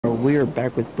we are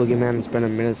back with Boogeyman. It's been a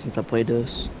minute since I played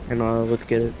this, and let's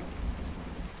get it.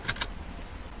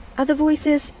 Are the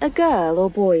voices a girl or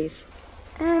boys?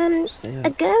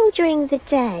 A girl during the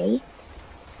day,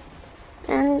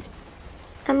 and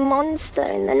a monster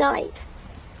in the night.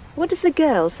 What does the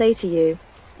girl say to you?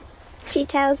 She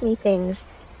tells me things.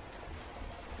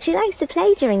 She likes to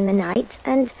play during the night,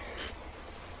 and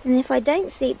if I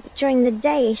don't sleep during the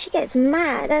day, she gets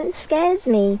mad and scares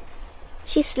me.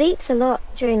 She sleeps a lot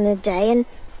during the day, and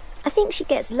I think she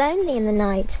gets lonely in the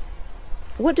night.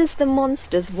 What does the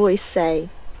monster's voice say?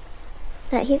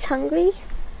 That he's hungry.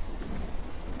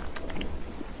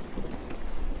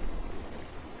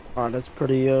 Oh, that's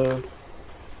pretty,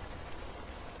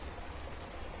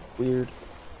 weird.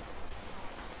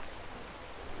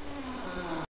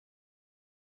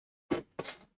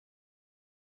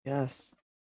 Yes.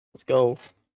 Let's go.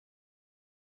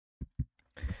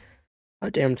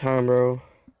 Goddamn time, bro.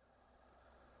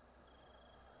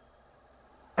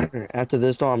 After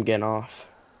this, though, I'm getting off.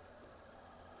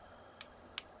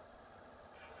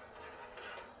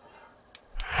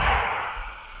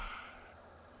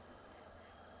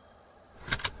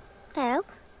 Elle,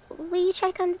 will you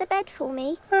check under the bed for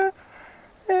me?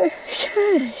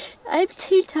 Shush, I'm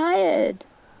too tired.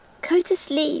 Go to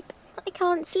sleep. I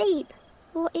can't sleep.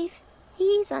 What if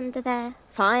he's under there?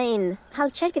 Fine, I'll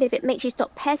check it if it makes you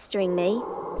stop pestering me.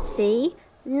 See?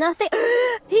 Nothing.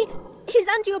 He's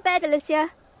under your bed, Alicia.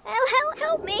 Elle,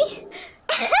 help me!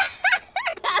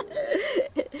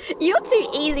 You're too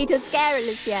easy to scare,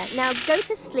 Alicia. Now go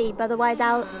to sleep, otherwise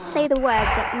I'll say the words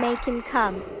that make him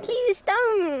come. Please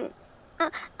don't.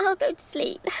 I'll go to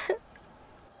sleep.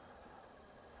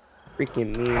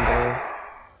 Freaking mean, bro.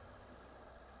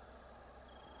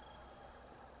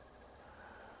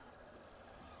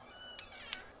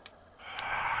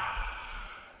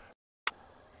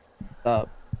 Up.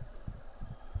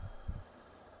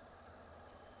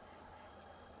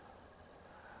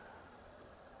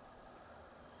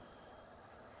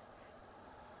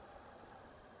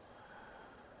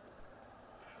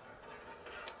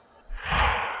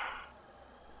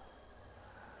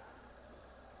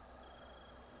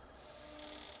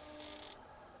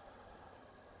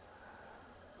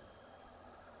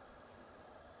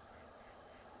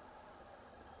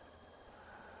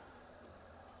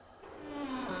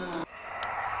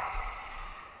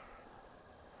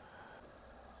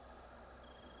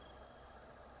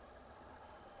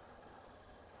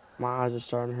 My eyes are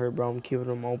starting to hurt, bro. I'm keeping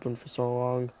them open for so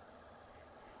long.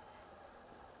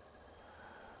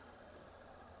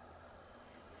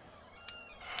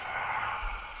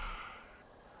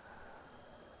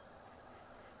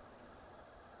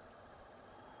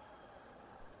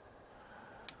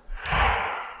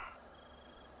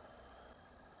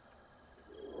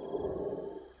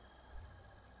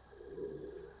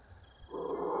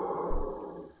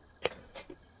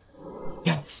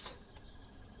 Yes.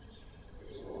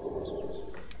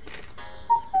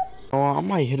 Oh, I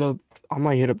might hit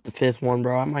up the fifth one,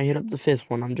 bro. I might hit up the fifth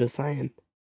one, I'm just saying.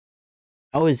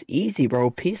 That was easy, bro.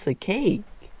 Piece of cake.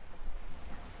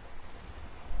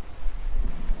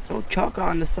 No chocolate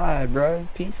on the side, bro.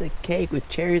 Piece of cake with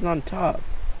cherries on top.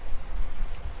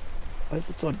 Why is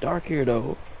it so dark here,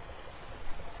 though?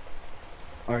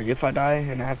 Alright, if I die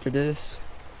and after this,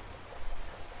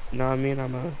 you know what I mean?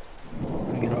 I'm gonna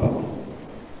get off.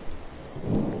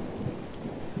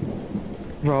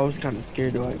 Bro, I was kind of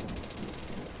scared, though.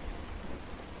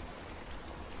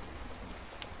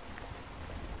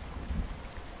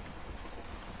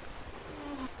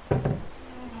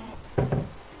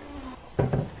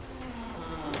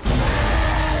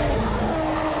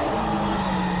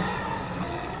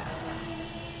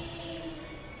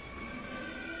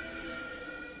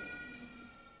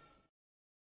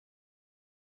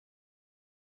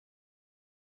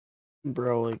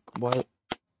 Bro, like, what?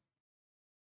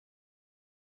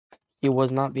 He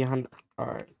was not behind.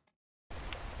 Alright.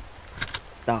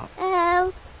 Stop.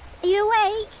 Elle, are you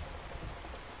awake?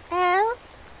 Elle?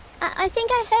 I think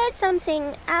I heard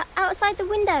something outside the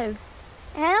window.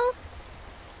 Elle?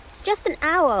 It's just an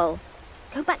owl.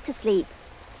 Go back to sleep.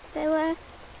 There were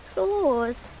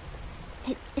claws.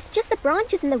 It's just the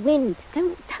branches in the wind.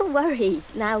 Don't worry.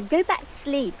 Now go back to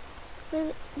sleep.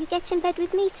 Will you get in bed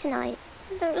with me tonight?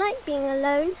 I don't like being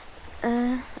alone.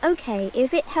 Okay,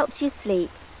 if it helps you sleep.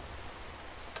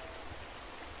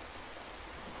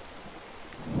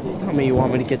 You tell me you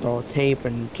want me to get the tape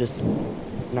and just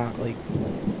not, like,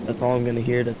 that's all I'm gonna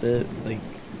hear, that the, like,